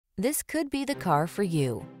This could be the car for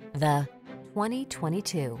you. The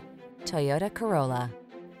 2022 Toyota Corolla.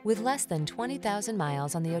 With less than 20,000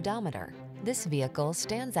 miles on the odometer, this vehicle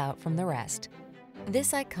stands out from the rest.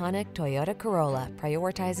 This iconic Toyota Corolla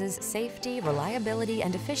prioritizes safety, reliability,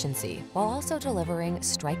 and efficiency while also delivering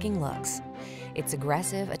striking looks. Its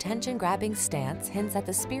aggressive, attention-grabbing stance hints at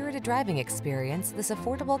the spirited driving experience this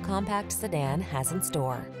affordable compact sedan has in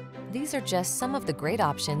store. These are just some of the great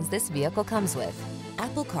options this vehicle comes with: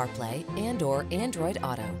 Apple CarPlay and/or Android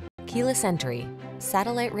Auto, keyless entry,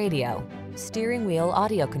 satellite radio, steering wheel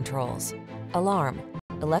audio controls, alarm,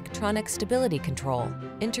 electronic stability control,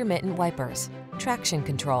 intermittent wipers, traction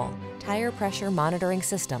control, tire pressure monitoring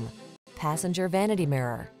system, passenger vanity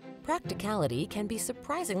mirror. Practicality can be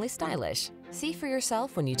surprisingly stylish. See for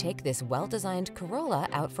yourself when you take this well-designed Corolla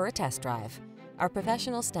out for a test drive. Our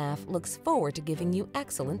professional staff looks forward to giving you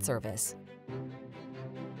excellent service.